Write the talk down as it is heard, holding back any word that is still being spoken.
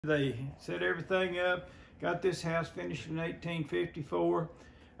They set everything up, got this house finished in 1854.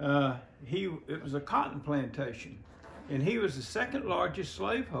 It was a cotton plantation, and he was the second largest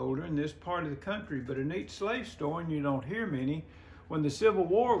slaveholder in this part of the country. But a neat slave story, and you don't hear many, when the Civil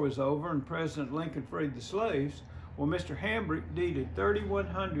War was over and President Lincoln freed the slaves, well, Mr. Hambrick deeded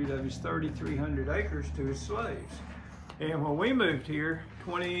 3,100 of his 3,300 acres to his slaves. And when we moved here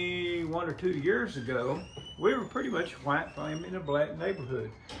 21 or 2 years ago, we were pretty much a white family in a black neighborhood.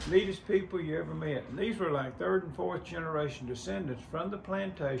 Neatest people you ever met. And these were like third and fourth generation descendants from the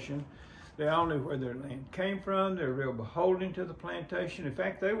plantation. They all knew where their land came from. They're real beholden to the plantation. In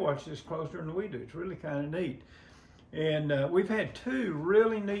fact, they watch this closer than we do. It's really kind of neat. And we've had two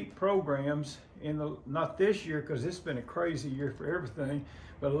really neat programs not this year, because it's been a crazy year for everything,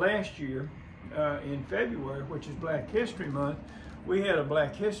 but last year in February, which is Black History Month, we had a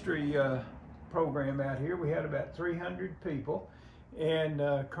Black History program out here. We had about 300 people, and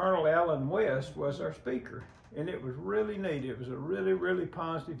Colonel Allen West was our speaker, and it was really neat. It was a really, really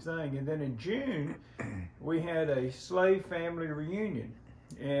positive thing. And then in June, we had a slave family reunion,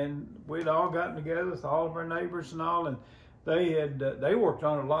 and we'd all gotten together with all of our neighbors and all, and they worked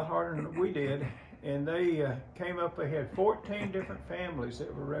on it a lot harder than we did, and they came up. They had 14 different families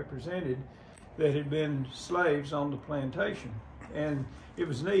that were represented that had been slaves on the plantation. And it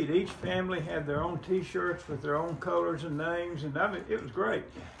was neat. Each family had their own t-shirts with their own colors and names, and I mean, it was great.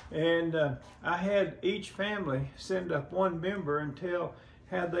 And I had each family send up one member and tell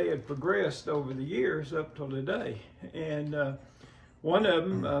how they had progressed over the years up till today. And one of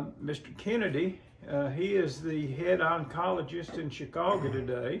them, Mr. Kennedy, he is the head oncologist in Chicago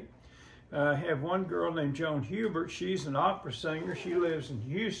today. I have one girl named Joan Hubert. She's an opera singer. She lives in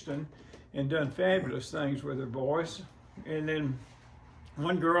Houston and done fabulous things with her voice. And then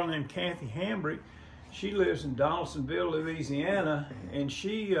one girl named Kathy Hambrick. She lives in Donaldsonville, Louisiana, and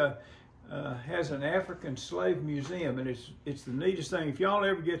she has an African slave museum, and it's the neatest thing. If y'all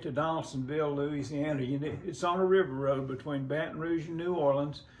ever get to Donaldsonville, Louisiana, it's on a river road between Baton Rouge and New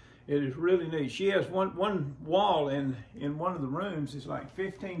Orleans. It is really neat. She has one wall in one of the rooms is like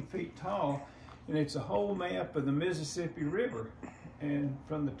 15 feet tall, and it's a whole map of the Mississippi River, and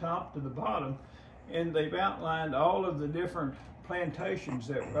from the top to the bottom, and they've outlined all of the different plantations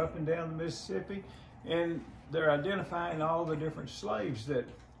that were up and down the Mississippi, and they're identifying all the different slaves that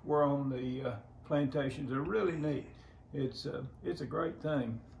were on the plantations. They're really neat. It's a great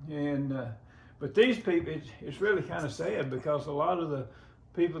thing. And but these people, it's really kind of sad, because a lot of the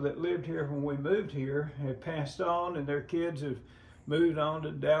people that lived here when we moved here have passed on, and their kids have moved on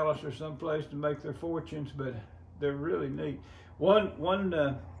to Dallas or someplace to make their fortunes. But they're really neat. One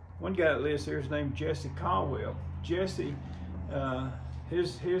guy that lives here is named Jesse Caldwell. Jesse,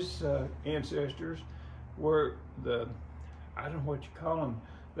 his ancestors were I don't know what you call them.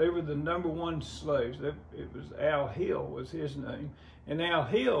 They were the #1 slaves. It was Al Hill was his name, and Al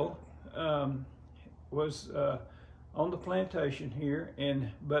Hill was on the plantation here.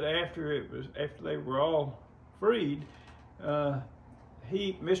 But after they were all freed, something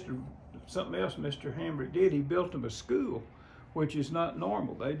else Mr. Hambrick did. He built them a school, which is not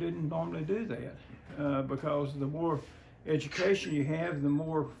normal. They didn't normally do that because the more education you have, the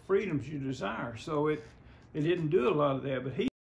more freedoms you desire. So it didn't do a lot of that, but he